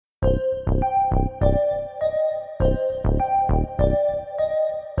I'm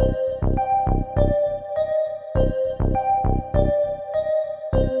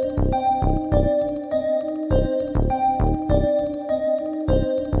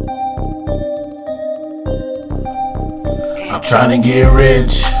tryna get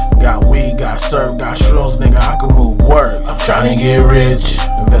rich. Got weed, got serve, got shrooms, nigga, I can move work. I'm tryna get rich.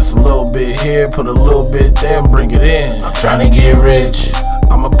 Invest a little bit here, put a little bit there, and bring it in. I'm tryna get rich.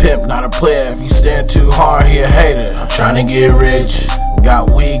 I'm a pimp, not a player. If you stand too hard, he a hater. I'm tryna get rich.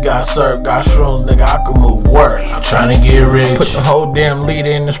 Got weed, got serve, got shrooms, nigga, I can move work. I'm tryna get rich. Put the whole damn leader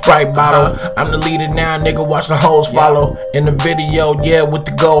in the Sprite bottle. I'm the leader now, nigga, watch the hoes follow. In the video, yeah, with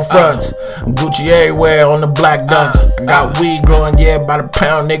the gold fronts. Gucci everywhere on the black dunks. I got weed growing, yeah, by the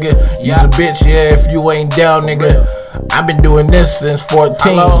pound, nigga. You's a bitch, yeah, if you ain't down, nigga. I've been doing this since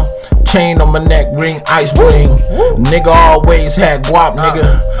 14. Chain on my neck, ring ice bling. Nigga always had guap, nigga.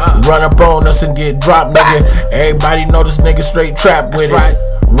 Run up on us and get dropped, nigga. Everybody know this nigga straight trap with it.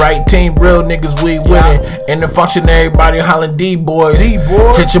 Right team, real niggas, we winning. In the function, everybody hollering D-boys.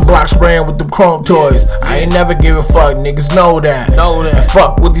 Hit your block spraying with them chrome toys. I ain't never give a fuck, niggas know that. And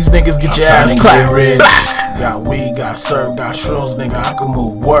fuck with these niggas, get your ass clapped. Got weed, got serve, got shrooms, nigga, I can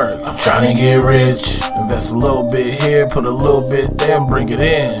move work. I'm tryna get rich. Invest a little bit here, put a little bit there, and bring it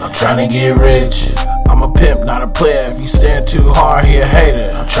in. I'm tryna get rich. I'm a pimp, not a player. If you stand too hard, he a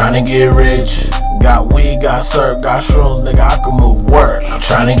hater. I'm tryna get rich. Got weed, got serve, got shrooms, nigga, I can move work. I'm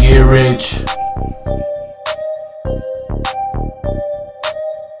tryna get rich.